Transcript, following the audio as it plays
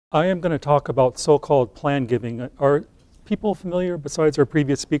I am going to talk about so-called plan giving. Are people familiar, besides our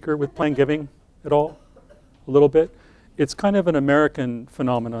previous speaker, with plan giving at all? A little bit? It's kind of an American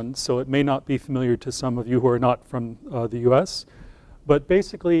phenomenon, so it may not be familiar to some of you who are not from the US. But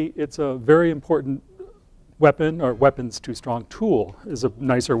basically, it's a very important weapon, or weapon's too strong, tool is a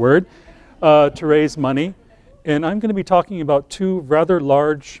nicer word, to raise money. And I'm going to be talking about two rather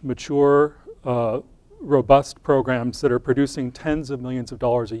large, mature, robust programs that are producing tens of millions of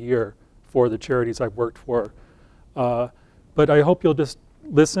dollars a year for the charities I've worked for. But I hope you'll just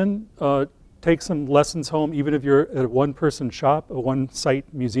listen, take some lessons home, even if you're at a one-person shop, a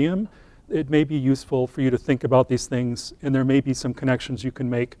one-site museum. It may be useful for you to think about these things, and there may be some connections you can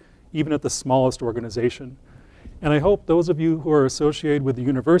make, even at the smallest organization. And I hope those of you who are associated with the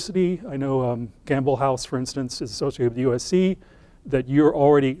university, I know Gamble House, for instance, is associated with USC, that you're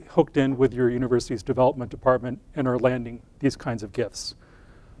already hooked in with your university's development department and are landing these kinds of gifts.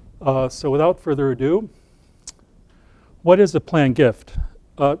 So without further ado, what is a planned gift?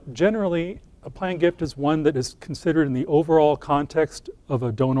 Generally, a planned gift is one that is considered in the overall context of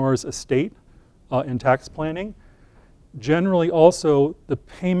a donor's estate in tax planning. Generally also, the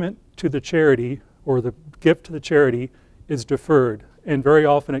payment to the charity or the gift to the charity is deferred, and very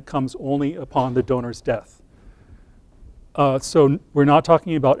often it comes only upon the donor's death. So we're not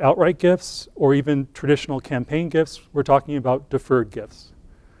talking about outright gifts or even traditional campaign gifts. We're talking about deferred gifts.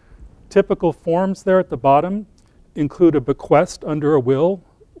 Typical forms there at the bottom include a bequest under a will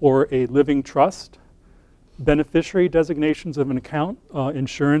or a living trust, beneficiary designations of an account.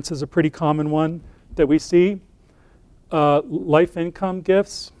 Insurance is a pretty common one that we see. Life income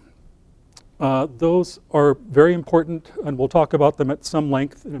gifts. Those are very important, and we'll talk about them at some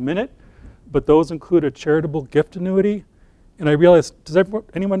length in a minute, but those include a charitable gift annuity. And I realize, does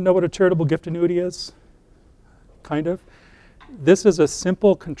anyone know what a charitable gift annuity is? Kind of. This is a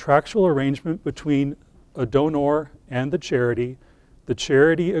simple contractual arrangement between a donor and the charity. The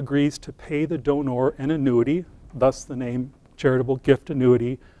charity agrees to pay the donor an annuity, thus the name charitable gift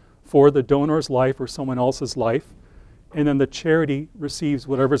annuity, for the donor's life or someone else's life. And then the charity receives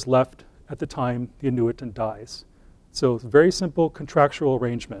whatever's left at the time the annuitant dies. So it's a very simple contractual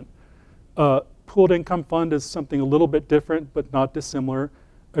arrangement. Pooled income fund is something a little bit different, but not dissimilar.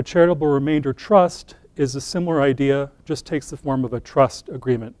 A charitable remainder trust is a similar idea, just takes the form of a trust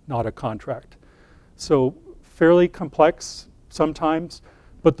agreement, not a contract. So fairly complex sometimes,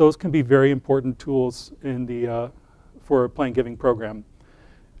 but those can be very important tools in the, for a planned giving program.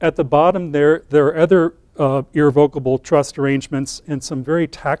 At the bottom there are other irrevocable trust arrangements and some very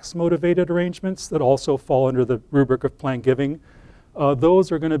tax-motivated arrangements that also fall under the rubric of planned giving.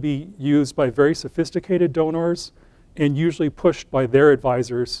 Those are going to be used by very sophisticated donors and usually pushed by their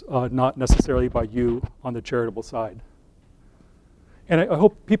advisors, not necessarily by you on the charitable side. And I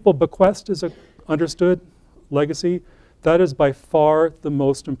hope people, bequest is understood, legacy. That is by far the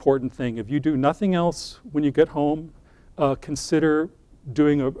most important thing. If you do nothing else when you get home, consider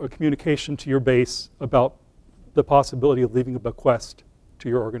doing a communication to your base about the possibility of leaving a bequest to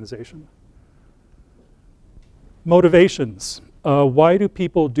your organization. Motivations. Why do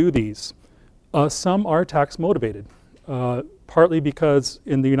people do these? Some are tax motivated, partly because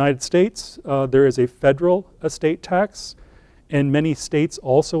in the United States there is a federal estate tax, and many states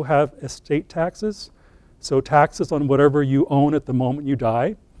also have estate taxes. So taxes on whatever you own at the moment you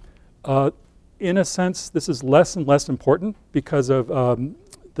die. In a sense, this is less and less important because of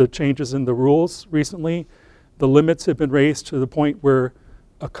the changes in the rules recently. The limits have been raised to the point where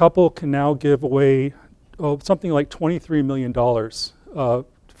a couple can now give away something like $23 million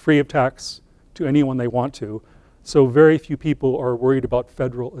free of tax to anyone they want to. So very few people are worried about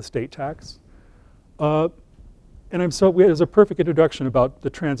federal estate tax. And there's a perfect introduction about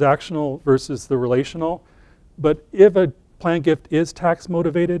the transactional versus the relational. But if a planned gift is tax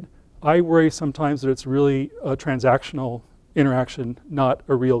motivated, I worry sometimes that it's really a transactional interaction, not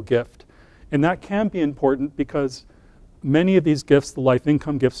a real gift. And that can be important because many of these gifts, the life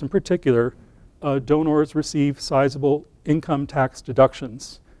income gifts in particular, donors receive sizable income tax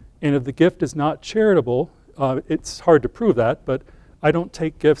deductions. And if the gift is not charitable, it's hard to prove that, but I don't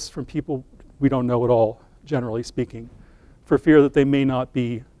take gifts from people we don't know at all, generally speaking, for fear that they may not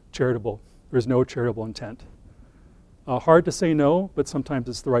be charitable. There's no charitable intent. Hard to say no, but sometimes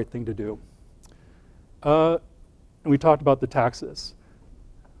it's the right thing to do. And we talked about the taxes.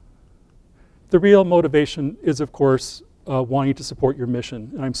 The real motivation is, of course, wanting to support your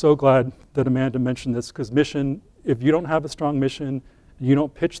mission. And I'm so glad that Amanda mentioned this, because mission, if you don't have a strong mission, you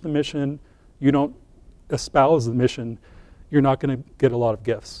don't pitch the mission, you don't espouse the mission, you're not going to get a lot of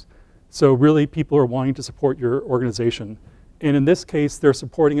gifts. So really, people are wanting to support your organization. And in this case, they're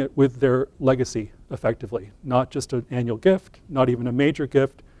supporting it with their legacy, effectively. Not just an annual gift, not even a major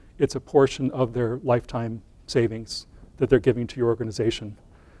gift. It's a portion of their lifetime savings that they're giving to your organization.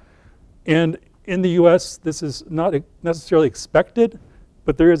 And in the US, this is not necessarily expected,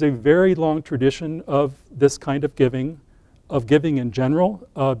 but there is a very long tradition of this kind of giving in general,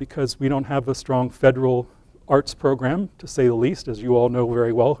 because we don't have a strong federal arts program, to say the least, as you all know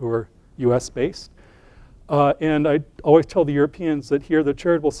very well who are US-based. And I always tell the Europeans that here the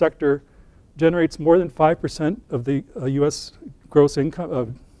charitable sector generates more than 5% of the US gross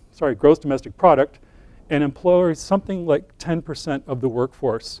domestic product, and employs something like 10% of the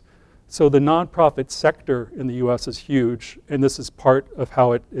workforce. So the nonprofit sector in the US is huge, and this is part of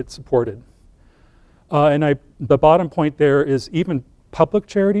how it's supported. And the bottom point there is even public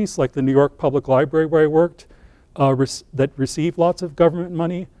charities like the New York Public Library where I worked that receive lots of government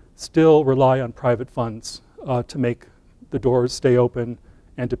money still rely on private funds to make the doors stay open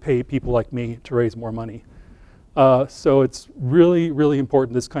and to pay people like me to raise more money. So it's really, really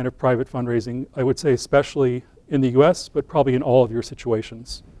important, this kind of private fundraising, I would say especially in the US, but probably in all of your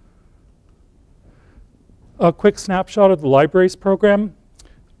situations. A quick snapshot of the libraries program.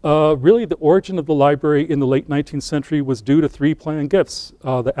 Really the origin of the library in the late 19th century was due to 3 planned gifts.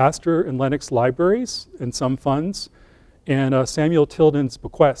 The Astor and Lenox libraries and some funds, and Samuel Tilden's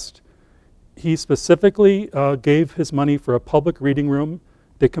bequest. He specifically gave his money for a public reading room.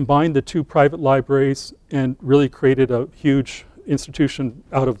 They combined the 2 private libraries and really created a huge institution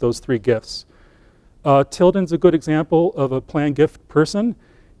out of those 3 gifts. Tilden's a good example of a planned gift person.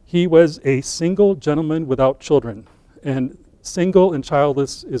 He was a single gentleman without children, and single and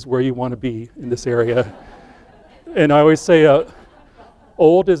childless is where you want to be in this area. And I always say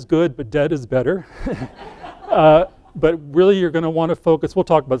old is good, but dead is better. But really you're going to want to focus, we'll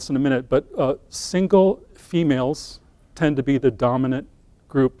talk about this in a minute, but single females tend to be the dominant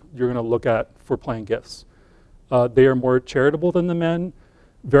group you're going to look at for planned gifts. They are more charitable than the men.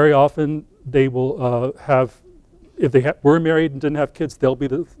 Very often they will have, if they were married and didn't have kids, they'll be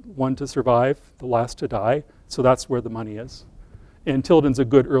the one to survive, the last to die. So that's where the money is. And Tilden's a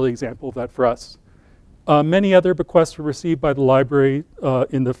good early example of that for us. Many other bequests were received by the library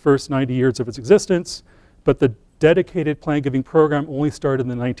in the first 90 years of its existence, but the dedicated planned giving program only started in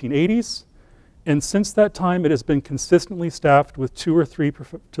the 1980s. And since that time, it has been consistently staffed with 2 or 3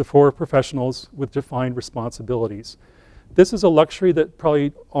 to 4 professionals with defined responsibilities. This is a luxury that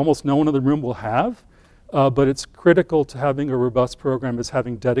probably almost no one in the room will have, but it's critical to having a robust program is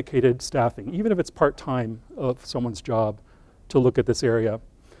having dedicated staffing, even if it's part-time of someone's job, to look at this area.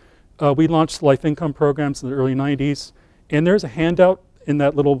 We launched life income programs in the early 90s, and there's a handout in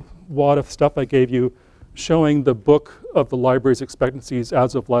that little wad of stuff I gave you showing the book of the library's expectancies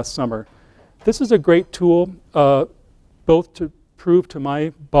as of last summer. This is a great tool, both to prove to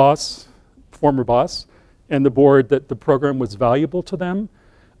my boss, former boss, and the board that the program was valuable to them.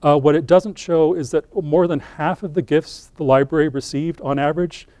 What it doesn't show is that more than half of the gifts the library received on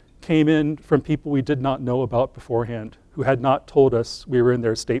average came in from people we did not know about beforehand, who had not told us we were in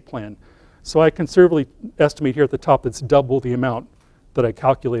their estate plan. So I conservatively estimate here at the top it's double the amount that I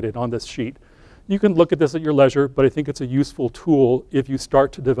calculated on this sheet. You can look at this at your leisure, but I think it's a useful tool if you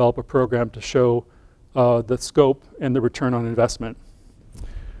start to develop a program to show the scope and the return on investment.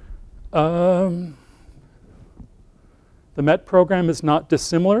 The MET program is not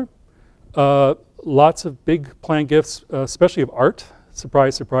dissimilar. Lots of big planned gifts, especially of art,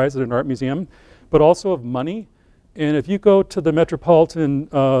 surprise, surprise, at an art museum, but also of money. And if you go to the Metropolitan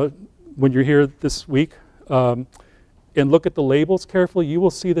when you're here this week and look at the labels carefully, you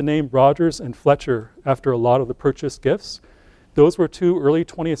will see the name Rogers and Fletcher after a lot of the purchased gifts. Those were 2 early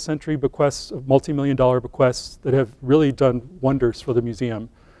 20th century bequests, of multi-million-dollar bequests that have really done wonders for the museum.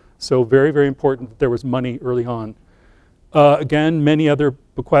 So very, very important that there was money early on. Again, many other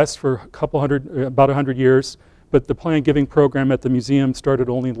bequests for about 100 years, but the planned giving program at the museum started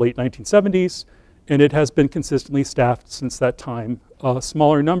only in the late 1970s, and it has been consistently staffed since that time.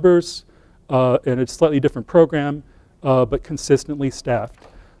 Smaller numbers, and it's a slightly different program, but consistently staffed.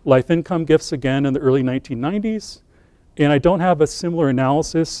 Life income gifts again in the early 1990s, and I don't have a similar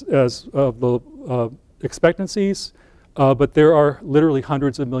analysis as of the expectancies, but there are literally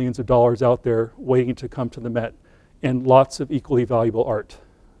hundreds of millions of dollars out there waiting to come to the Met, and lots of equally valuable art.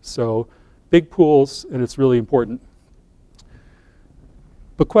 So big pools, and it's really important.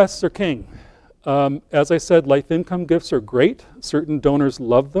 Bequests are king. As I said, life income gifts are great. Certain donors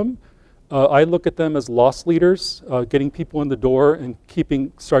love them. I look at them as loss leaders, getting people in the door and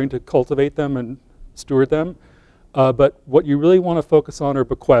starting to cultivate them and steward them. But what you really want to focus on are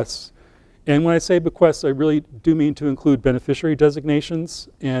bequests. And when I say bequests, I really do mean to include beneficiary designations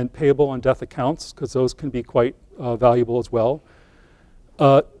and payable on death accounts, because those can be quite valuable as well.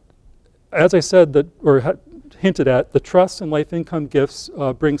 As I said, or hinted at, the trusts and life income gifts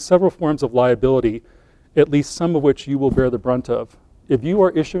bring several forms of liability, at least some of which you will bear the brunt of. If you are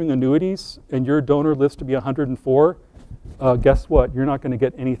issuing annuities and your donor lives to be 104, guess what? You're not going to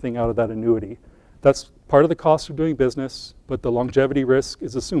get anything out of that annuity. That's part of the cost of doing business, but the longevity risk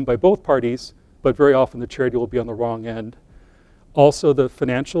is assumed by both parties, but very often the charity will be on the wrong end. Also, the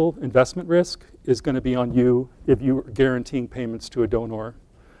financial investment risk is going to be on you if you are guaranteeing payments to a donor.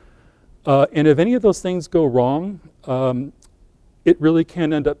 And if any of those things go wrong, it really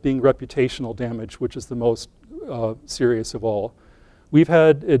can end up being reputational damage, which is the most serious of all. We've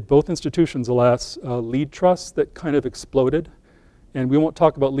had at both institutions, alas, lead trusts that kind of exploded. And we won't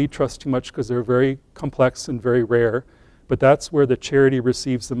talk about lead trusts too much because they're very complex and very rare. But that's where the charity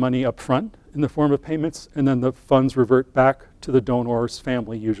receives the money up front in the form of payments, and then the funds revert back to the donor's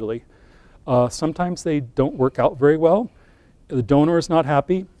family usually. Sometimes they don't work out very well. The donor is not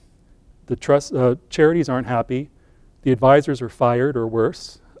happy. The charities aren't happy. The advisors are fired or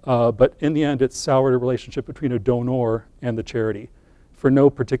worse. But in the end, it's soured a relationship between a donor and the charity for no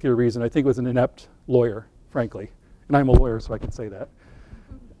particular reason. I think it was an inept lawyer, frankly. And I'm a lawyer, so I can say that.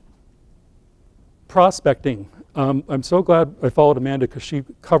 Prospecting. I'm so glad I followed Amanda because she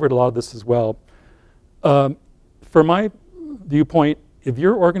covered a lot of this as well. From my viewpoint, if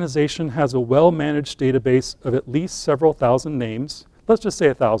your organization has a well-managed database of at least several thousand names, let's just say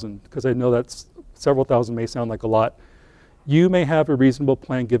 1,000, because I know that's several thousand may sound like a lot, you may have a reasonable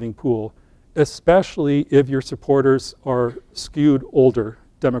plan giving pool, especially if your supporters are skewed older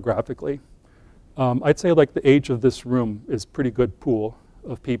demographically. I'd say like the age of this room is pretty good pool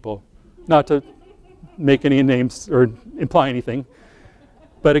of people. Not to make any names or imply anything,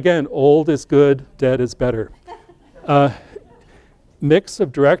 but again, old is good, dead is better. Mix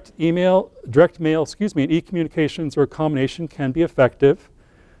of direct mail, and e-communications or a combination can be effective.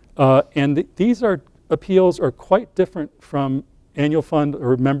 And these appeals are quite different from annual fund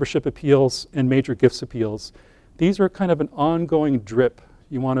or membership appeals and major gifts appeals. These are kind of an ongoing drip.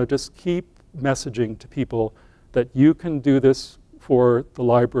 You want to just keep messaging to people that you can do this for the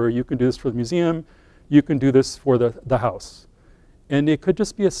library, you can do this for the museum, you can do this for the house. And it could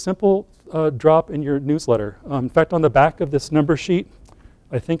just be a simple drop in your newsletter. In fact, on the back of this number sheet,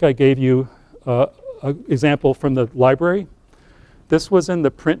 I think I gave you an example from the library. This was in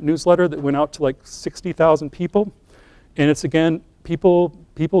the print newsletter that went out to like 60,000 people. And it's again, people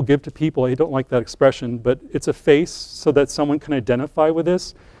give to people. I don't like that expression, but it's a face so that someone can identify with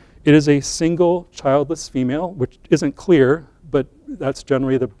this. It is a single childless female, which isn't clear, but that's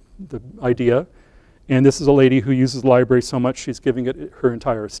generally the idea. And this is a lady who uses the library so much she's giving it her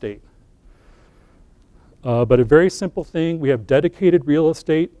entire estate. But a very simple thing, we have dedicated real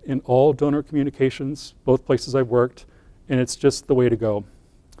estate in all donor communications, both places I've worked, and it's just the way to go.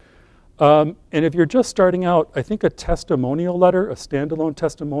 And if you're just starting out, I think a testimonial letter, a standalone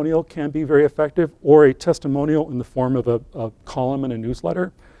testimonial can be very effective, or a testimonial in the form of a column in a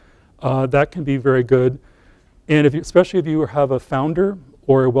newsletter. That can be very good. And especially if you have a founder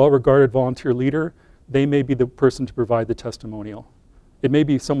or a well-regarded volunteer leader, they may be the person to provide the testimonial. It may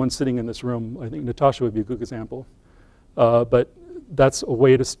be someone sitting in this room. I think Natascha would be a good example. But that's a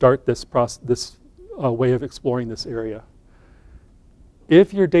way to start this way of exploring this area.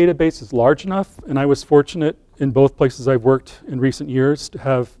 If your database is large enough, and I was fortunate in both places I've worked in recent years to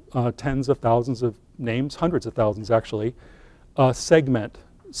have tens of thousands of names, hundreds of thousands actually, segment.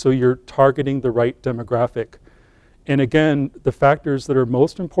 So you're targeting the right demographic. And again, the factors that are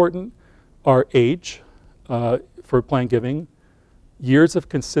most important are age for plan giving, years of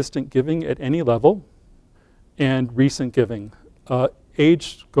consistent giving at any level, and recent giving.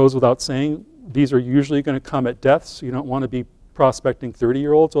 Age goes without saying. These are usually going to come at death, so you don't want to be prospecting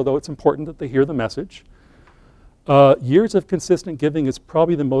 30-year-olds, although it's important that they hear the message. Years of consistent giving is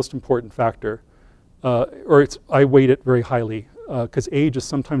probably the most important factor, I weight it very highly, because age is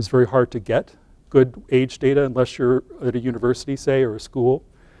sometimes very hard to get, good age data, unless you're at a university, say, or a school.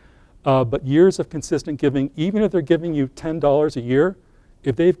 But years of consistent giving, even if they're giving you $10 a year,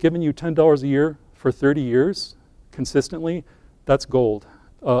 if they've given you $10 a year for 30 years consistently, that's gold.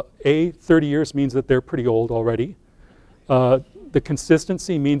 30 years means that they're pretty old already. The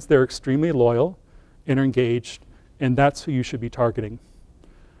consistency means they're extremely loyal and are engaged, and that's who you should be targeting.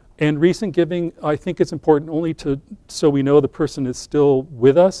 And recent giving, I think it's important only so we know the person is still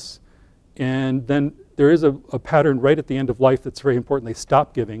with us, and then there is a pattern right at the end of life that's very important. They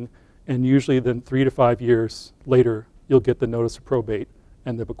stop giving, and usually then 3 to 5 years later, you'll get the notice of probate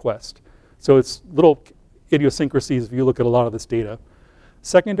and the bequest. So it's little idiosyncrasies if you look at a lot of this data.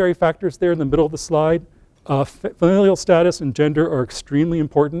 Secondary factors there in the middle of the slide, familial status and gender are extremely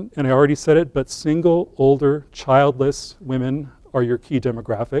important, and I already said it, but single, older, childless women are your key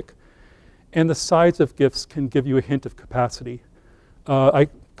demographic. And the size of gifts can give you a hint of capacity. I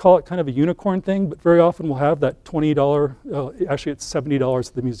call it kind of a unicorn thing, but very often we'll have that $20, actually it's $70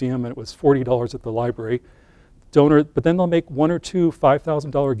 at the museum and it was $40 at the library, donor, but then they'll make one or two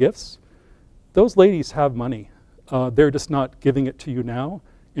 $5,000 gifts. Those ladies have money. They're just not giving it to you now.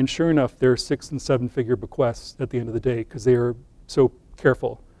 And sure enough, they're 6- and 7-figure bequests at the end of the day because they are so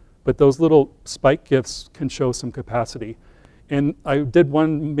careful. But those little spike gifts can show some capacity. And I did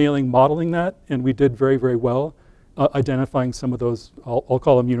one mailing modeling that, and we did very, very well, identifying some of those, I'll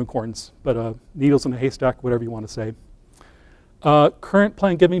call them unicorns, but needles in a haystack, whatever you want to say. Current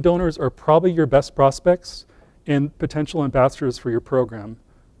plan giving donors are probably your best prospects and potential ambassadors for your program.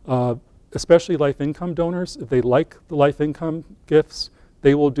 Especially life income donors, if they like the life income gifts,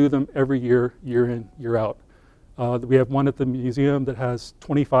 they will do them every year, year in, year out. We have one at the museum that has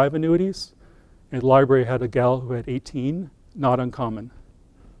 25 annuities, and the library had a gal who had 18, not uncommon.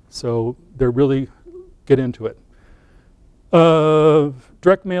 So they're really get into it.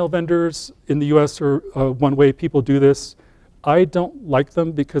 Direct mail vendors in the US are one way people do this. I don't like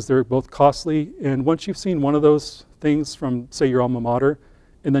them because they're both costly, and once you've seen one of those things from, say, your alma mater,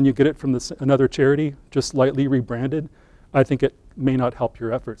 and then you get it from another charity, just lightly rebranded, I think it may not help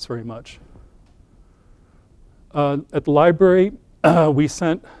your efforts very much. At the library, we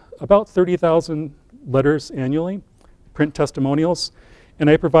sent about 30,000 letters annually, print testimonials, and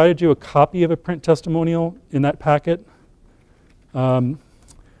I provided you a copy of a print testimonial in that packet.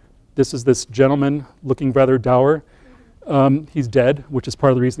 This is this gentleman looking rather dour. He's dead, which is part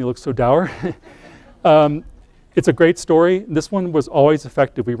of the reason he looks so dour. It's a great story. This one was always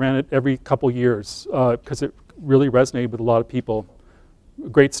effective. We ran it every couple years because it really resonated with a lot of people.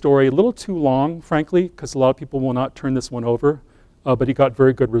 Great story, a little too long, frankly, because a lot of people will not turn this one over, but he got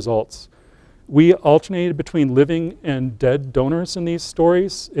very good results. We alternated between living and dead donors in these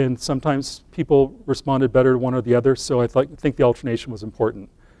stories, and sometimes people responded better to one or the other, so I think the alternation was important.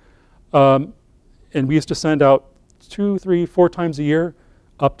 And we used to send out 2, 3, 4 times a year,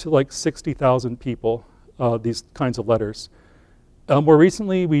 up to like 60,000 people, these kinds of letters. More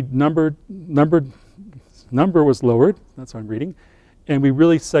recently, we number was lowered, that's what I'm reading, and we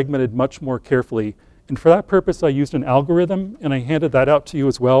really segmented much more carefully. And for that purpose, I used an algorithm, and I handed that out to you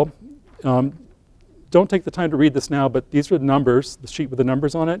as well. Don't take the time to read this now, but these are the numbers, the sheet with the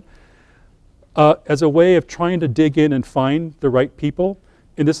numbers on it, as a way of trying to dig in and find the right people.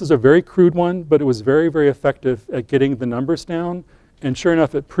 And this is a very crude one, but it was very, very effective at getting the numbers down. And sure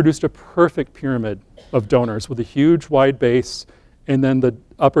enough, it produced a perfect pyramid of donors with a huge wide base, and then the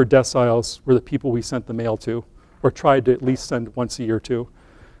upper deciles were the people we sent the mail to, or tried to at least send once a year to.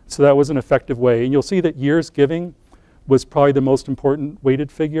 So that was an effective way. And you'll see that years giving was probably the most important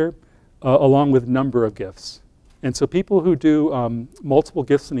weighted figure, along with number of gifts. And so people who do multiple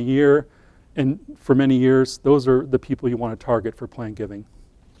gifts in a year and for many years, those are the people you want to target for plan giving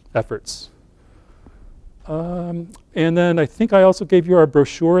efforts. And then I think I also gave you our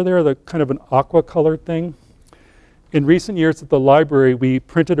brochure there, the kind of an aqua colored thing. In recent years at the library, we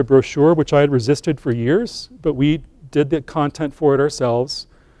printed a brochure, which I had resisted for years, but we did the content for it ourselves.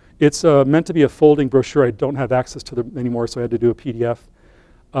 It's meant to be a folding brochure. I don't have access to them anymore, so I had to do a PDF.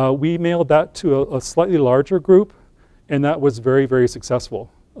 We mailed that to a slightly larger group, and that was very, very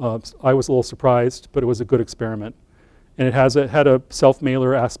successful. I was a little surprised, but it was a good experiment. And it had a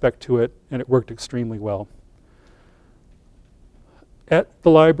self-mailer aspect to it, and it worked extremely well. At the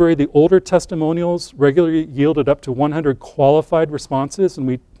library, the older testimonials regularly yielded up to 100 qualified responses, and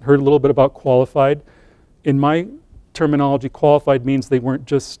we heard a little bit about qualified. In my terminology, qualified means they weren't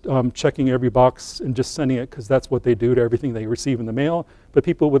just checking every box and just sending it because that's what they do to everything they receive in the mail, but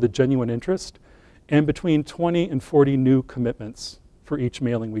people with a genuine interest, and between 20 and 40 new commitments for each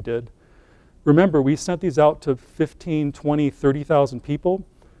mailing we did. Remember, we sent these out to 15, 20, 30,000 people,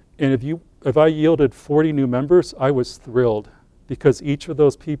 and if I yielded 40 new members, I was thrilled, because each of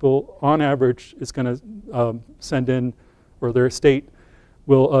those people, on average, is going to send in, or their estate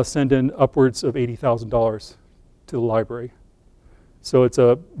will send in upwards of $80,000 to the library. So it's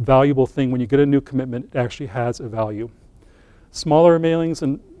a valuable thing. When you get a new commitment, it actually has a value. Smaller mailings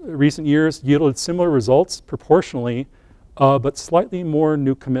in recent years yielded similar results proportionally, but slightly more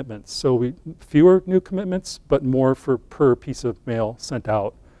new commitments. So fewer new commitments, but more per piece of mail sent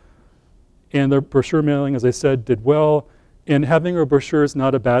out. And the brochure mailing, as I said, did well. And having a brochure is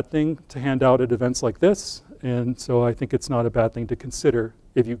not a bad thing to hand out at events like this. And so I think it's not a bad thing to consider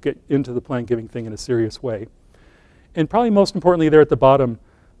if you get into the plan giving thing in a serious way. And probably most importantly there at the bottom,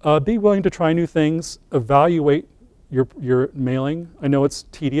 be willing to try new things, evaluate your mailing. I know it's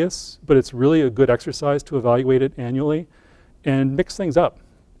tedious, but it's really a good exercise to evaluate it annually and mix things up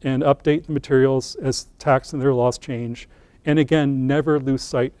and update the materials as tax and their laws change. And again, never lose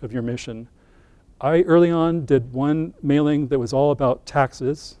sight of your mission. I early on did one mailing that was all about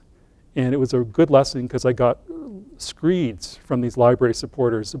taxes, and it was a good lesson because I got screeds from these library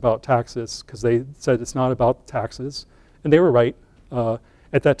supporters about taxes because they said it's not about taxes, and they were right.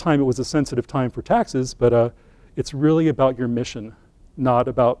 At that time it was a sensitive time for taxes, but it's really about your mission, not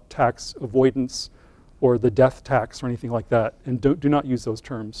about tax avoidance or the death tax or anything like that, and do not use those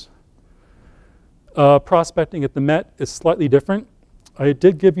terms. Prospecting at the Met is slightly different. I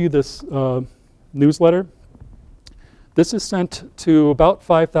did give you this newsletter. This is sent to about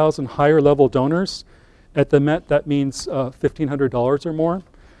 5,000 higher level donors. At the Met, that means $1,500 or more.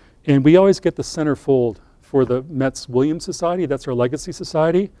 And we always get the centerfold for the Met's Williams Society. That's our legacy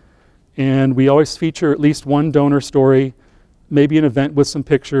society. And we always feature at least one donor story, maybe an event with some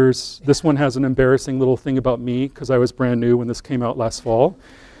pictures. This one has an embarrassing little thing about me because I was brand new when this came out last fall.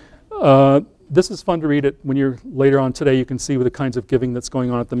 This is fun to read it when you're later on today. You can see the kinds of giving that's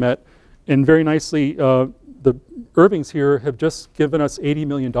going on at the Met. And very nicely, the Irvings here have just given us $80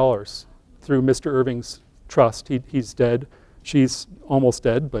 million through Mr. Irving's trust. He's dead. She's almost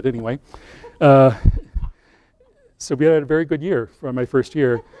dead, but anyway. So we had a very good year for my first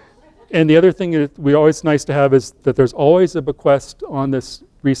year. And the other thing that we always nice to have is that there's always a bequest on this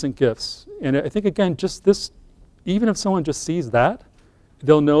recent gifts. And I think, again, just this, even if someone just sees that,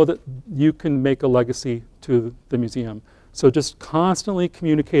 they'll know that you can make a legacy to the museum. So just constantly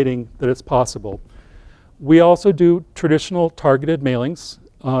communicating that it's possible. We also do traditional targeted mailings.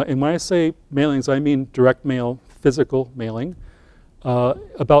 And when I say mailings, I mean direct mail, physical mailing,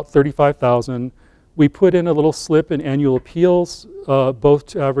 about 35,000. We put in a little slip in annual appeals, both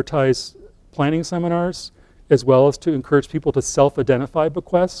to advertise planning seminars, as well as to encourage people to self-identify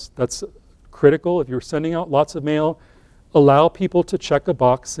bequests. That's critical. If you're sending out lots of mail, allow people to check a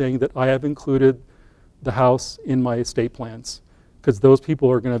box saying that I have included the house in my estate plans, because those people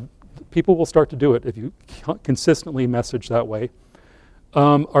will start to do it if you consistently message that way.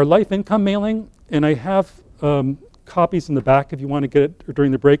 Our life income mailing, and I have copies in the back if you want to get it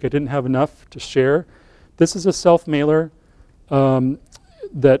during the break. I didn't have enough to share. This is a self-mailer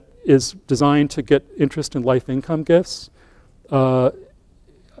that is designed to get interest in life income gifts.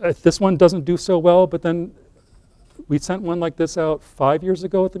 This one doesn't do so well, but then we sent one like this out 5 years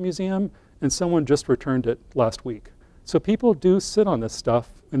ago at the museum, and someone just returned it last week. So people do sit on this stuff,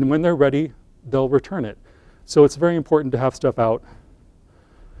 and when they're ready, they'll return it. So it's very important to have stuff out.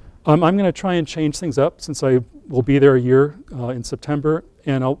 I'm going to try and change things up since I will be there a year in September,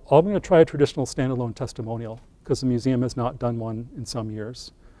 and I'm going to try a traditional standalone testimonial because the museum has not done one in some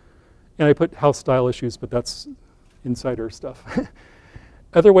years. And I put house style issues, but that's insider stuff.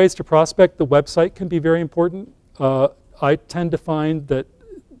 Other ways to prospect, the website can be very important. I tend to find that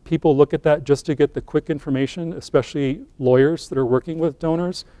people look at that just to get the quick information, especially lawyers that are working with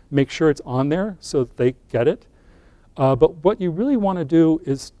donors. Make sure it's on there so that they get it. But what you really want to do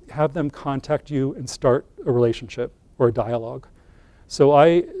is have them contact you and start a relationship or a dialogue. So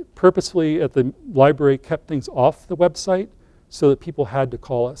I purposefully at the library kept things off the website so that people had to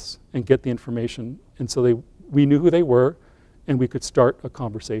call us and get the information. And so we knew who they were and we could start a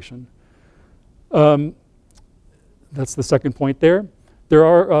conversation. That's the second point there. There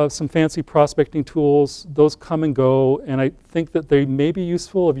are some fancy prospecting tools. Those come and go, and I think that they may be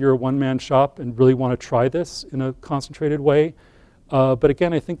useful if you're a one-man shop and really want to try this in a concentrated way. But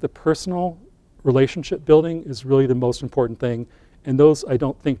again, I think the personal relationship building is really the most important thing, and those I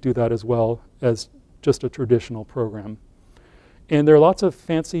don't think do that as well as just a traditional program. And there are lots of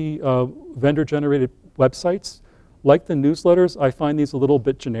fancy vendor-generated websites. Like the newsletters, I find these a little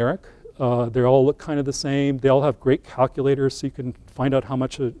bit generic. They all look kind of the same. They all have great calculators so you can find out how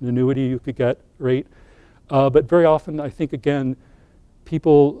much an annuity you could get, right? But very often, I think, again,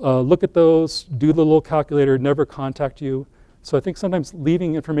 people look at those, do the little calculator, never contact you. So I think sometimes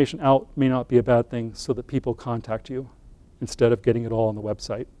leaving information out may not be a bad thing so that people contact you instead of getting it all on the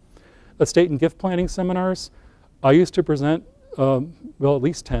website. Estate and gift planning seminars. I used to present, well, at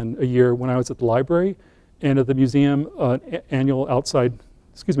least 10 a year when I was at the library, and at the museum, an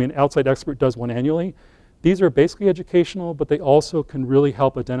outside expert does one annually. These are basically educational, but they also can really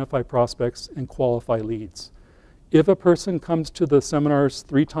help identify prospects and qualify leads. If a person comes to the seminars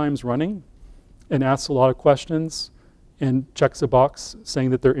 3 times running and asks a lot of questions and checks a box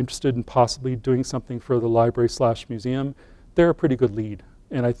saying that they're interested in possibly doing something for the library/museum, they're a pretty good lead.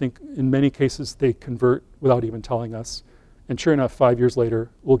 And I think in many cases they convert without even telling us. And sure enough, 5 years later,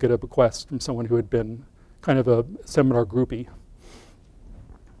 we'll get a bequest from someone who had been kind of a seminar groupie.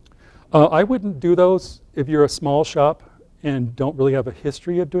 I wouldn't do those if you're a small shop and don't really have a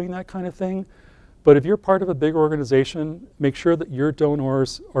history of doing that kind of thing. But if you're part of a big organization, make sure that your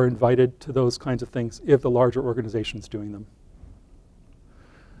donors are invited to those kinds of things if the larger organization's doing them.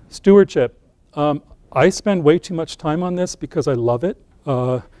 Stewardship. I spend way too much time on this because I love it.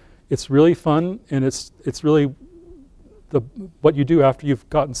 It's really fun, and it's really what you do after you've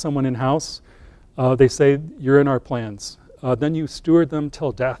gotten someone in-house. They say, you're in our plans. Then you steward them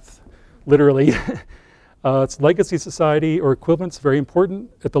till death, literally. It's Legacy Society or equivalents, very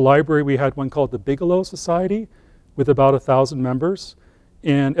important. At the library, we had one called the Bigelow Society with about 1,000 members.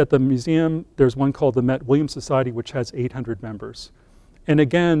 And at the museum, there's one called the Met Williams Society, which has 800 members. And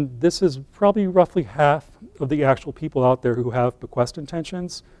again, this is probably roughly half of the actual people out there who have bequest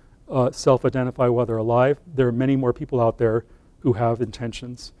intentions, self-identify while they're alive. There are many more people out there who have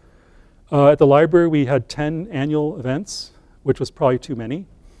intentions. At the library, we had 10 annual events, which was probably too many.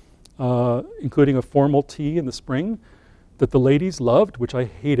 Including a formal tea in the spring that the ladies loved, which I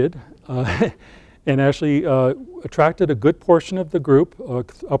hated, and actually attracted a good portion of the group,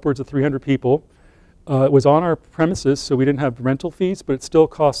 upwards of 300 people. It was on our premises, so we didn't have rental fees, but it still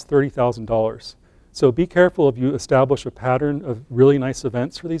cost $30,000. So be careful if you establish a pattern of really nice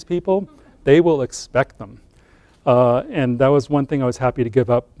events for these people. They will expect them. And that was one thing I was happy to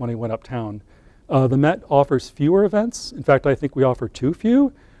give up when I went uptown. The Met offers fewer events. In fact, I think we offer too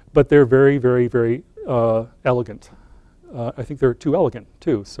few. But they're very, very, very elegant. I think they're too elegant,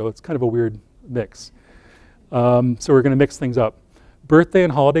 too, so it's kind of a weird mix. So we're going to mix things up. Birthday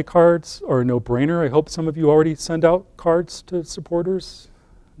and holiday cards are a no-brainer. I hope some of you already send out cards to supporters.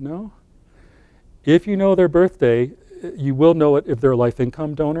 No? If you know their birthday, you will know it if they're a life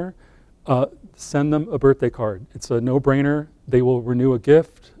income donor. Send them a birthday card. It's a no-brainer. They will renew a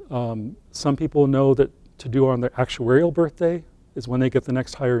gift. Some people know that to do on their actuarial birthday is when they get the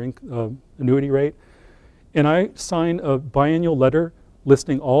next higher annuity rate. And I sign a biannual letter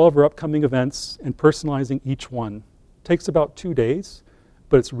listing all of our upcoming events and personalizing each one. Takes about 2 days,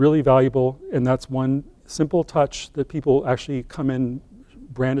 but it's really valuable, and that's one simple touch that people actually come in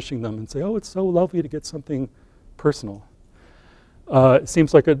brandishing them and say, oh, it's so lovely to get something personal. It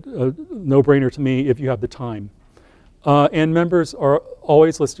seems like a no-brainer to me if you have the time. And members are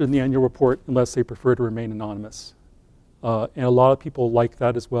always listed in the annual report unless they prefer to remain anonymous. And a lot of people like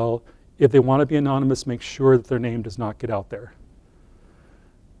that as well. If they want to be anonymous, make sure that their name does not get out there.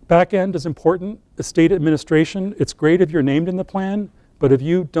 Back end is important. Estate administration, it's great if you're named in the plan, but if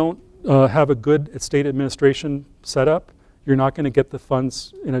you don't have a good estate administration setup, you're not going to get the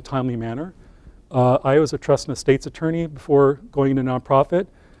funds in a timely manner. I was a trust and estates attorney before going into nonprofit,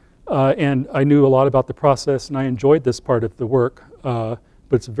 and I knew a lot about the process, and I enjoyed this part of the work, but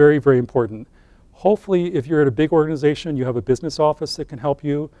it's very, very important. Hopefully, if you're at a big organization, you have a business office that can help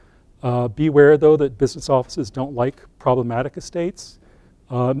you. Beware, though, that business offices don't like problematic estates.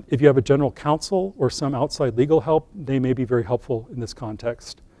 If you have a general counsel or some outside legal help, they may be very helpful in this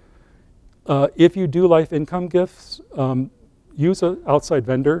context. If you do life income gifts, use an outside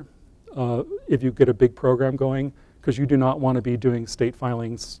vendor if you get a big program going, because you do not want to be doing state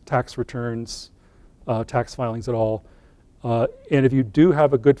filings, tax returns, tax filings at all. And if you do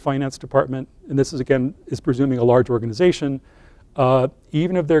have a good finance department, and this is again is presuming a large organization,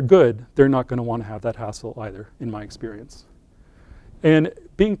 even if they're good, they're not going to want to have that hassle either, in my experience. And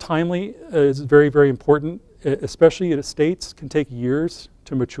being timely is very, very important, especially in estates, can take years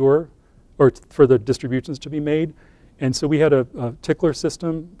to mature or for the distributions to be made. And so we had a tickler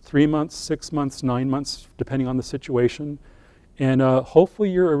system, 3 months, 6 months, 9 months, depending on the situation. And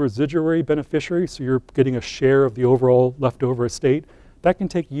hopefully you're a residuary beneficiary, so you're getting a share of the overall leftover estate. That can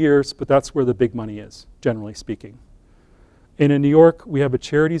take years, but that's where the big money is, generally speaking. And in New York, we have a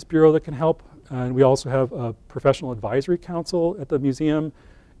charities bureau that can help, and we also have a professional advisory council at the museum,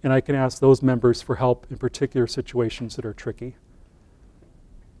 and I can ask those members for help in particular situations that are tricky.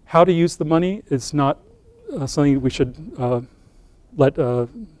 How to use the money is not something we should let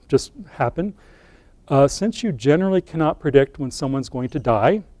just happen. Since you generally cannot predict when someone's going to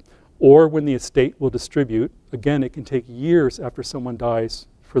die or when the estate will distribute, again, it can take years after someone dies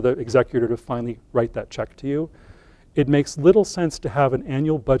for the executor to finally write that check to you. It makes little sense to have an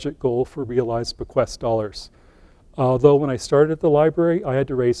annual budget goal for realized bequest dollars. Although when I started at the library, I had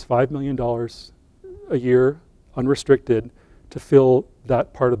to raise $5 million a year, unrestricted, to fill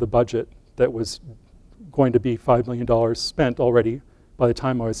that part of the budget that was going to be $5 million spent already by the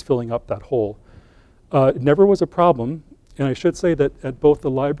time I was filling up that hole. It never was a problem. And I should say that at both the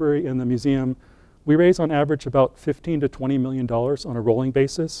library and the museum, we raise on average about $15 to $20 million on a rolling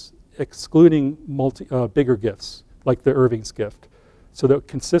basis, excluding bigger gifts, like the Irving's gift. So the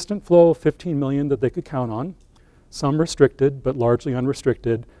consistent flow of 15 million that they could count on, some restricted, but largely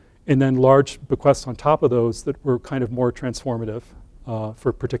unrestricted, and then large bequests on top of those that were kind of more transformative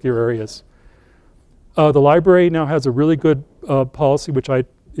for particular areas. The library now has a really good policy, which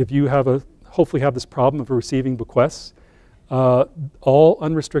if you hopefully have this problem of receiving bequests, all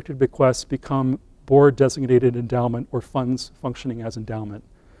unrestricted bequests become board designated endowment or funds functioning as endowment.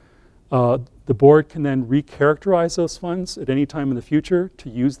 The board can then recharacterize those funds at any time in the future to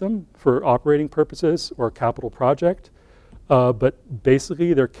use them for operating purposes or a capital project. But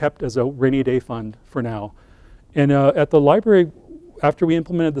basically they're kept as a rainy day fund for now. And at the library, after we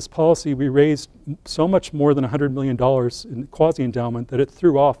implemented this policy, we raised so much more than $100 million in quasi-endowment that it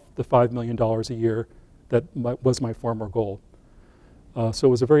threw off the $5 million a year that was my former goal. So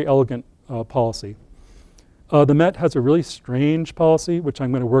it was a very elegant policy. The Met has a really strange policy, which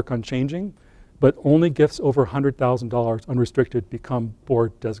I'm going to work on changing, but only gifts over $100,000 unrestricted become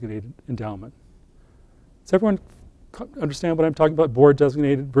board designated endowment. Does everyone understand what I'm talking about? Board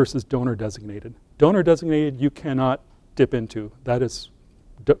designated versus donor designated. Donor designated you cannot dip into. That is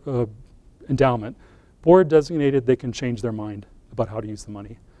endowment. Board designated, they can change their mind about how to use the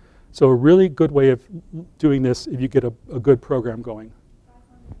money. So a really good way of doing this if you get a good program going.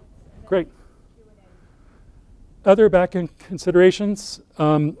 Great. Other back-end considerations,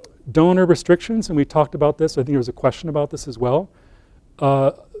 donor restrictions, and we talked about this. I think there was a question about this as well.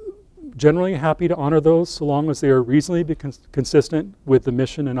 Generally happy to honor those so long as they are reasonably consistent with the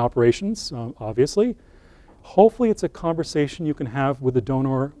mission and operations, obviously. Hopefully it's a conversation you can have with the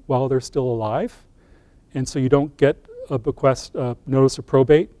donor while they're still alive, and so you don't get a bequest, notice of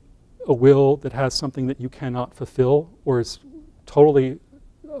probate, a will that has something that you cannot fulfill or is totally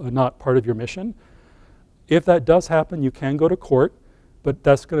not part of your mission. If that does happen, you can go to court, but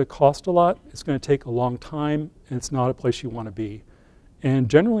that's going to cost a lot, it's going to take a long time, and it's not a place you want to be. And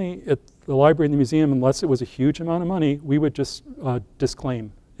generally, at the library and the museum, unless it was a huge amount of money, we would just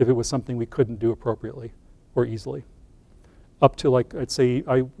disclaim if it was something we couldn't do appropriately or easily. Up to, like, I'd say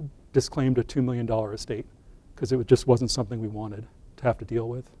I disclaimed a $2 million estate because it just wasn't something we wanted to have to deal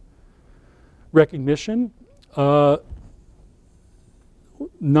with. Recognition,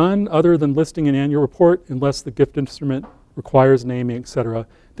 none other than listing an annual report unless the gift instrument requires naming, etc.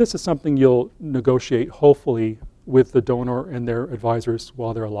 This is something you'll negotiate, hopefully, with the donor and their advisors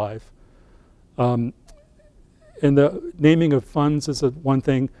while they're alive. And the naming of funds is one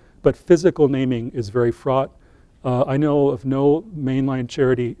thing, but physical naming is very fraught. I know of no mainline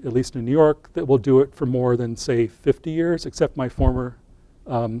charity, at least in New York, that will do it for more than, say, 50 years, except my former,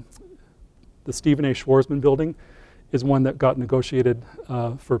 the Stephen A. Schwarzman building is one that got negotiated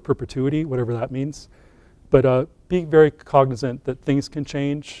for perpetuity, whatever that means. But be very cognizant that things can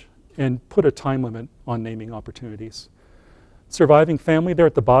change and put a time limit on naming opportunities. Surviving family there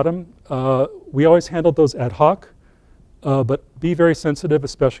at the bottom, we always handled those ad hoc, but be very sensitive,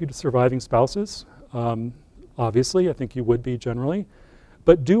 especially to surviving spouses. Obviously, I think you would be generally.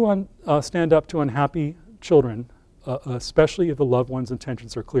 But do stand up to unhappy children, especially if the loved one's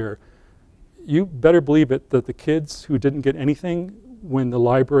intentions are clear. You better believe it that the kids who didn't get anything when the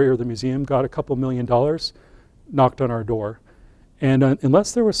library or the museum got a couple $1 million knocked on our door. And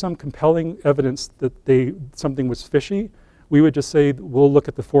unless there was some compelling evidence that something was fishy, we would just say, we'll look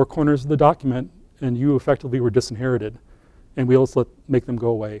at the four corners of the document and you effectively were disinherited, and we'll just make them go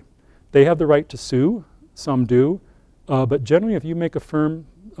away. They have the right to sue, some do, but generally if you make a firm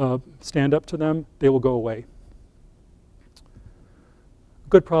stand up to them, they will go away.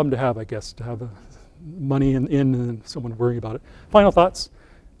 Good problem to have, I guess, to have money in and someone worrying about it. Final thoughts.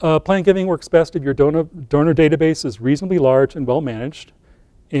 Planned giving works best if your donor database is reasonably large and well managed,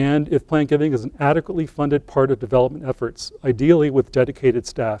 and if planned giving is an adequately funded part of development efforts, ideally with dedicated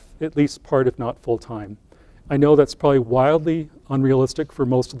staff, at least part if not full time. I know that's probably wildly unrealistic for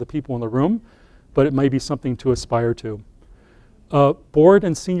most of the people in the room, but it may be something to aspire to. Board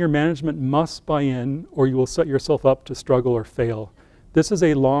and senior management must buy in or you will set yourself up to struggle or fail. This is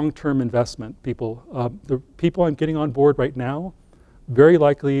a long-term investment, people. The people I'm getting on board right now, very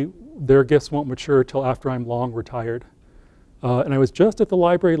likely their gifts won't mature till after I'm long retired. And I was just at the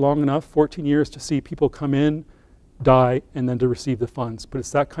library long enough, 14 years, to see people come in, die, and then to receive the funds. But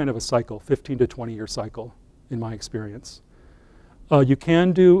it's that kind of a cycle, 15 to 20 year cycle, in my experience. You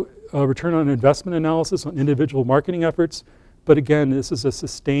can do a return on investment analysis on individual marketing efforts, but again, this is a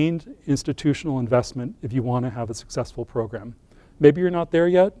sustained institutional investment if you want to have a successful program. Maybe you're not there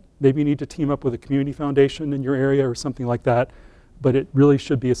yet, Maybe you need to team up with a community foundation in your area or something like that, but it really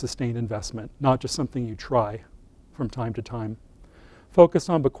should be a sustained investment, not just something you try from time to time. Focus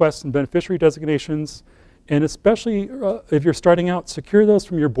on bequests and beneficiary designations, and especially if you're starting out, secure those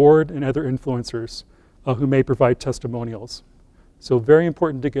from your board and other influencers who may provide testimonials. So very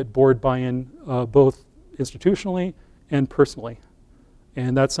important to get board buy-in both institutionally and personally.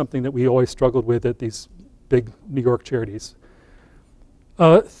 And that's something that we always struggled with at these big New York charities.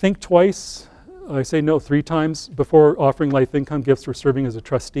 Think twice. I say no 3 times before offering life income gifts or serving as a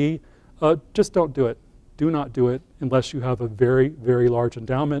trustee. Just don't do it. Do not do it unless you have a very, very large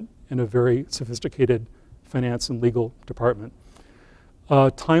endowment and a very sophisticated finance and legal department.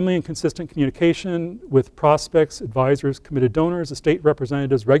 Timely and consistent communication with prospects, advisors, committed donors, estate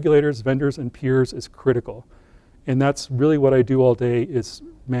representatives, regulators, vendors, and peers is critical. And that's really what I do all day, is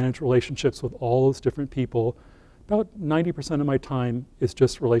manage relationships with all those different people. About 90% of my time is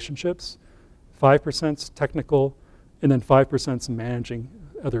just relationships. 5% is technical, and then 5% is managing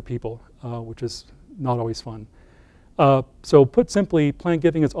other people, which is not always fun. So put simply, planned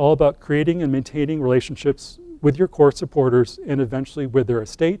giving is all about creating and maintaining relationships with your core supporters and eventually with their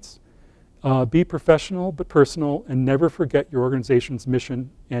estates. Be professional but personal, and never forget your organization's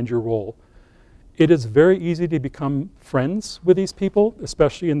mission and your role. It is very easy to become friends with these people,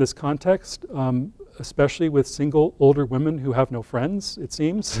 especially in this context, especially with single older women who have no friends, it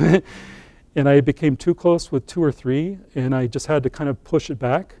seems. And I became too close with 2 or 3, and I just had to kind of push it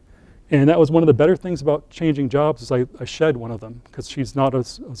back. And that was one of the better things about changing jobs, is I shed one of them, because she's not a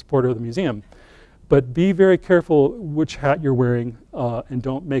supporter of the museum. But be very careful which hat you're wearing, and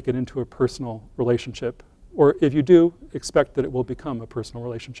don't make it into a personal relationship. Or if you do, expect that it will become a personal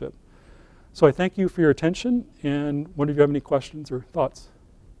relationship. So I thank you for your attention, and wonder if you have any questions or thoughts.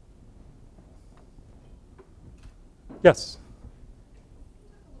 Yes?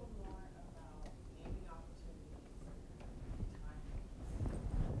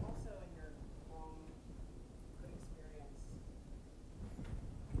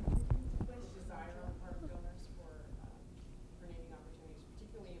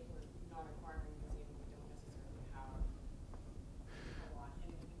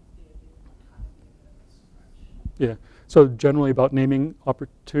 Yeah, so generally about naming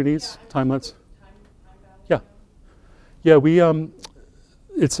opportunities, timelines. Yeah, yeah. We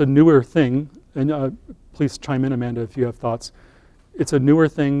it's a newer thing, and please chime in, Amanda, if you have thoughts. It's a newer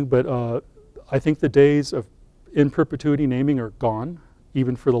thing, but I think the days of in perpetuity naming are gone,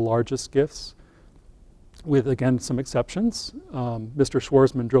 even for the largest gifts, with again some exceptions. Mr.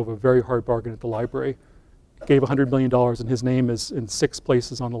 Schwarzman drove a very hard bargain at the library, gave $100 million, and his name is in 6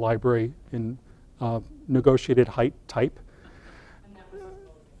 places on the library in negotiated height type. And that was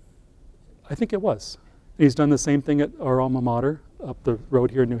I think it was. He's done the same thing at our alma mater up the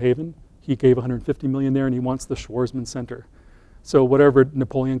road here in New Haven. He gave $150 million there, and he wants the Schwarzman Center. So whatever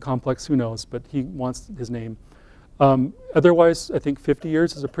Napoleon complex, who knows, but he wants his name. Otherwise, I think 50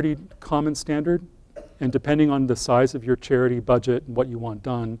 years is a pretty common standard, and depending on the size of your charity budget and what you want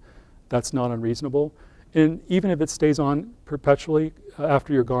done, that's not unreasonable. And even if it stays on perpetually,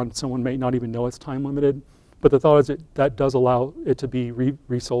 after you're gone, someone may not even know it's time limited. But the thought is that does allow it to be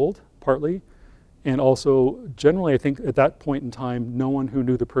resold, partly. And also, generally, I think at that point in time, no one who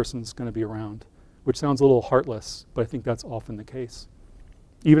knew the person's going to be around, which sounds a little heartless, but I think that's often the case.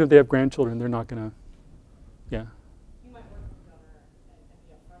 Even if they have grandchildren, they're not going to, yeah. You might work with the donor and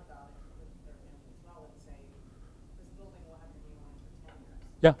be upfront about it with their family as well, and say, this building will have your name on it for 10 years.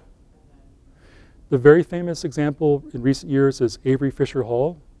 Yeah. The very famous example in recent years is Avery Fisher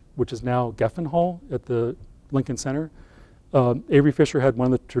Hall, which is now Geffen Hall at the Lincoln Center. Avery Fisher had one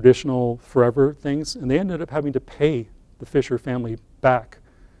of the traditional forever things, and they ended up having to pay the Fisher family back,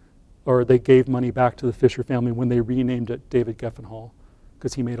 or they gave money back to the Fisher family when they renamed it David Geffen Hall,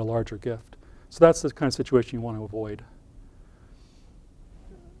 because he made a larger gift. So that's the kind of situation you want to avoid.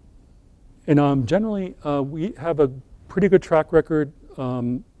 And generally, we have a pretty good track record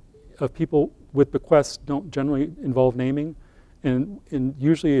of people with bequests don't generally involve naming. And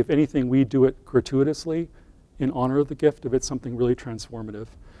usually, if anything, we do it gratuitously in honor of the gift if it's something really transformative.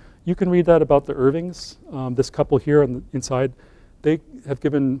 You can read that about the Irvings. This couple here on the inside, they have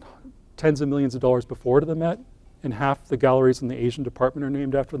given tens of millions of dollars before to the Met, and half the galleries in the Asian department are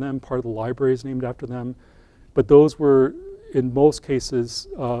named after them. Part of the library is named after them. But those were, in most cases,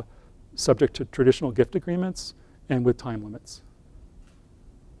 subject to traditional gift agreements and with time limits.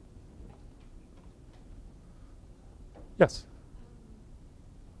 Yes?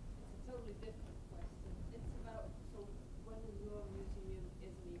 It's a totally different question. It's about, so when your museum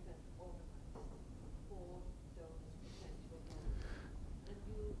isn't even organized for those potential donors, and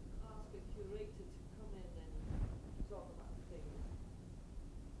you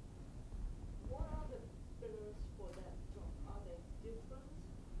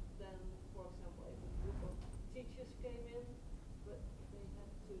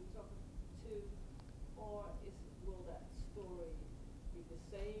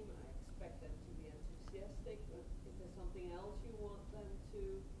something else you want them to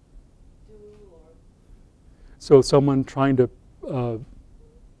do, or? So someone trying to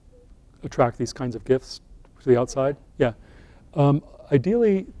attract these kinds of gifts to the outside? Yeah.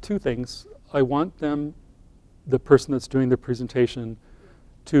 Ideally, two things. I want them, the person that's doing the presentation,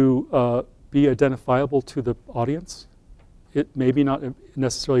 to be identifiable to the audience. It may be not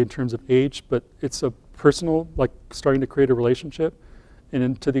necessarily in terms of age, but it's a personal, like starting to create a relationship.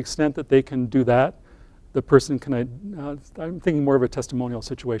 And to the extent that they can do that, the person can, I'm thinking more of a testimonial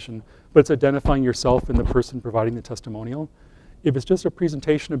situation, but it's identifying yourself and the person providing the testimonial. If it's just a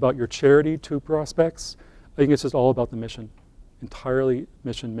presentation about your charity to prospects, I think it's just all about the mission. Entirely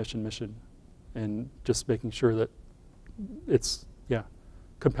mission, mission, mission. And just making sure that it's, yeah,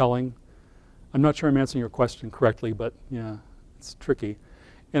 compelling. I'm not sure I'm answering your question correctly, but yeah, it's tricky.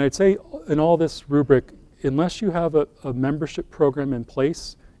 And I'd say in all this rubric, unless you have a membership program in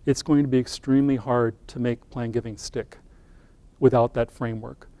place, it's going to be extremely hard to make plan giving stick without that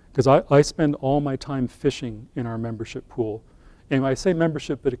framework. Because I spend all my time fishing in our membership pool. And I say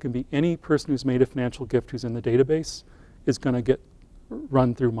membership, but it can be any person who's made a financial gift who's in the database is going to get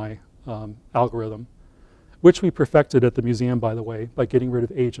run through my algorithm, which we perfected at the museum, by the way, by getting rid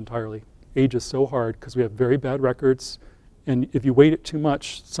of age entirely. Age is so hard because we have very bad records, and if you weight it too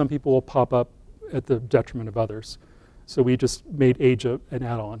much, some people will pop up at the detriment of others. So we just made age an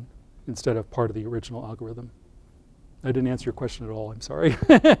add-on instead of part of the original algorithm. I didn't answer your question at all, I'm sorry.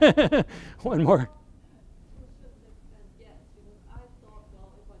 One more. Yes, because I thought,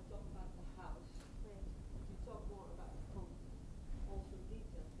 well, if I talk about the house, then you talk more about the home, also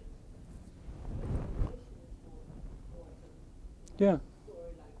detailed things. But the mission is more important. Yeah.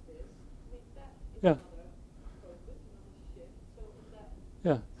 Story like this, I mean, that is Yeah. another focus, another shift. So is that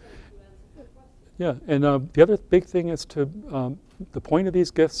Yeah. to answer the question? Yeah, and the other big thing is to, the point of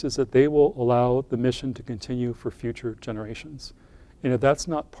these gifts is that they will allow the mission to continue for future generations. And if that's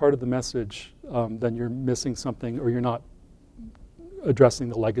not part of the message, then you're missing something, or you're not addressing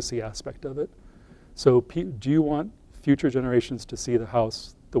the legacy aspect of it. So do you want future generations to see the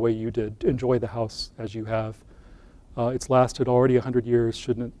house the way you did, enjoy the house as you have? It's lasted already 100 years,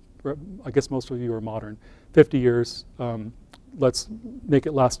 shouldn't it? I guess most of you are modern. 50 years, let's make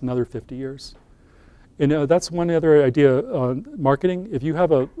it last another 50 years. And that's one other idea on marketing. If you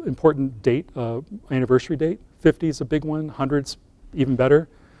have an important date, anniversary date, 50 is a big one, 100's even better.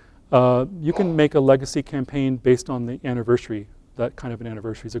 You can make a legacy campaign based on the anniversary. That kind of an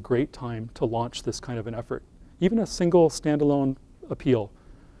anniversary is a great time to launch this kind of an effort. Even a single standalone appeal,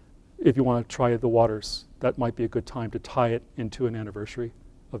 if you want to try the waters, that might be a good time to tie it into an anniversary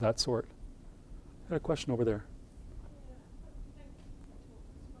of that sort. I had a question over there.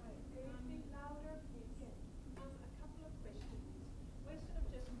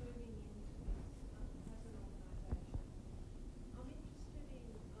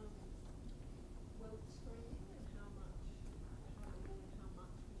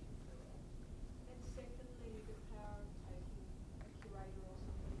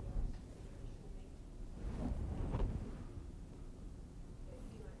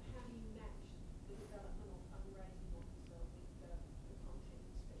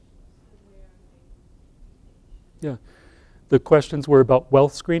 Yeah, the questions were about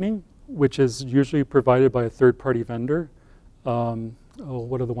wealth screening, which is usually provided by a third-party vendor.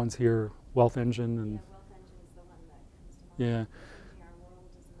 What are the ones here? Wealth Engine and Yeah, Wealth Engine is the one that comes to mind. yeah, NPR World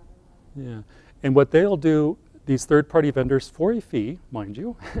is another one. yeah. And what they'll do, these third-party vendors, for a fee, mind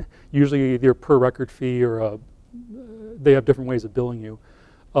you, usually either per record fee or they have different ways of billing you.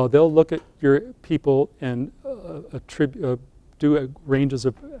 They'll look at your people and do ranges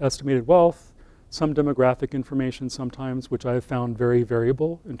of estimated wealth, some demographic information sometimes, which I have found very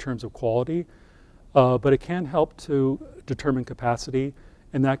variable in terms of quality, but it can help to determine capacity,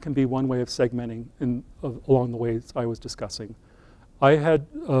 and that can be one way of segmenting along the ways I was discussing. I had,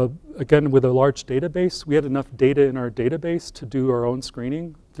 again, with a large database, we had enough data in our database to do our own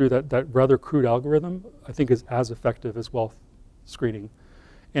screening through that rather crude algorithm, I think is as effective as wealth screening.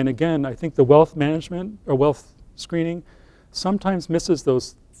 And again, I think the wealth management or wealth screening sometimes misses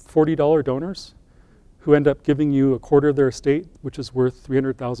those $40 donors who end up giving you a quarter of their estate, which is worth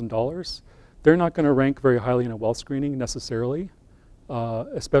 $300,000. They're not going to rank very highly in a wealth screening necessarily,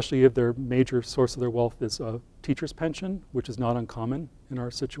 especially if their major source of their wealth is a teacher's pension, which is not uncommon in our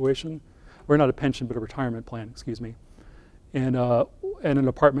situation. Or not a pension, but a retirement plan, excuse me. And an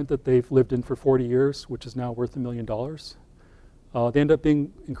apartment that they've lived in for 40 years, which is now worth $1 million. They end up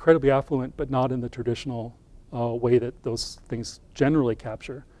being incredibly affluent, but not in the traditional way that those things generally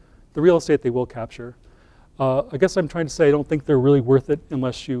capture. The real estate they will capture. I guess I'm trying to say I don't think they're really worth it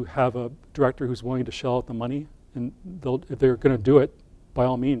unless you have a director who's willing to shell out the money And if they're going to do it, by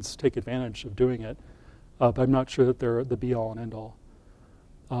all means, take advantage of doing it. But I'm not sure that they're the be-all and end-all.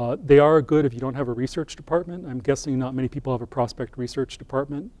 They are good if you don't have a research department. I'm guessing not many people have a prospect research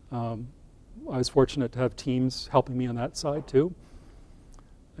department. I was fortunate to have teams helping me on that side too.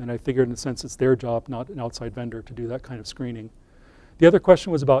 And I figured in a sense it's their job, not an outside vendor, to do that kind of screening. The other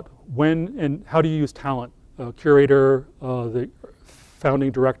question was about when and how do you use talent? Curator, the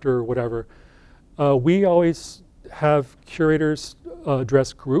founding director, whatever. We always have curators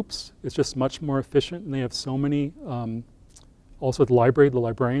address groups. It's just much more efficient, and they have so many. Also the library, the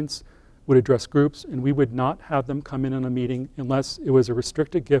librarians would address groups, and we would not have them come in on a meeting unless it was a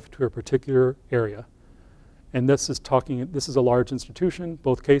restricted gift to a particular area. And this is a large institution,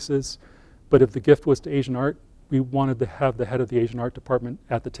 both cases, but if the gift was to Asian art, we wanted to have the head of the Asian art department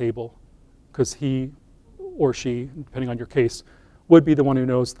at the table, because he or she, depending on your case, would be the one who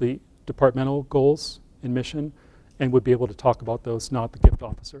knows the departmental goals and mission and would be able to talk about those, not the gift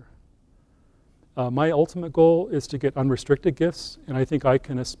officer. My ultimate goal is to get unrestricted gifts, and I think I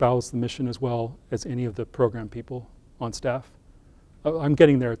can espouse the mission as well as any of the program people on staff. I'm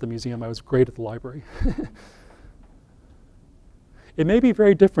getting there at the museum. I was great at the library. It may be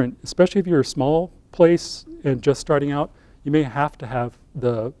very different, especially if you're a small place and just starting out. You may have to have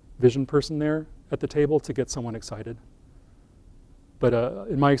the vision person there at the table to get someone excited. But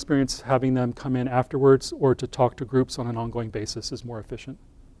in my experience, having them come in afterwards or to talk to groups on an ongoing basis is more efficient.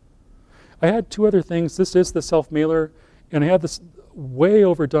 I had two other things. This is the self-mailer, and I had this way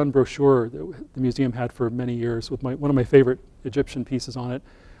overdone brochure that the museum had for many years with one of my favorite Egyptian pieces on it.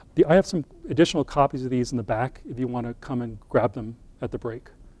 I have some additional copies of these in the back if you want to come and grab them at the break.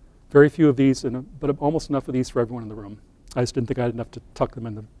 Very few of these, but almost enough of these for everyone in the room. I just didn't think I had enough to tuck them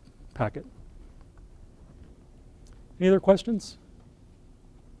in the packet. Any other questions?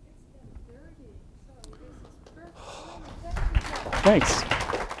 It's 10:30, so this is perfect. Thanks.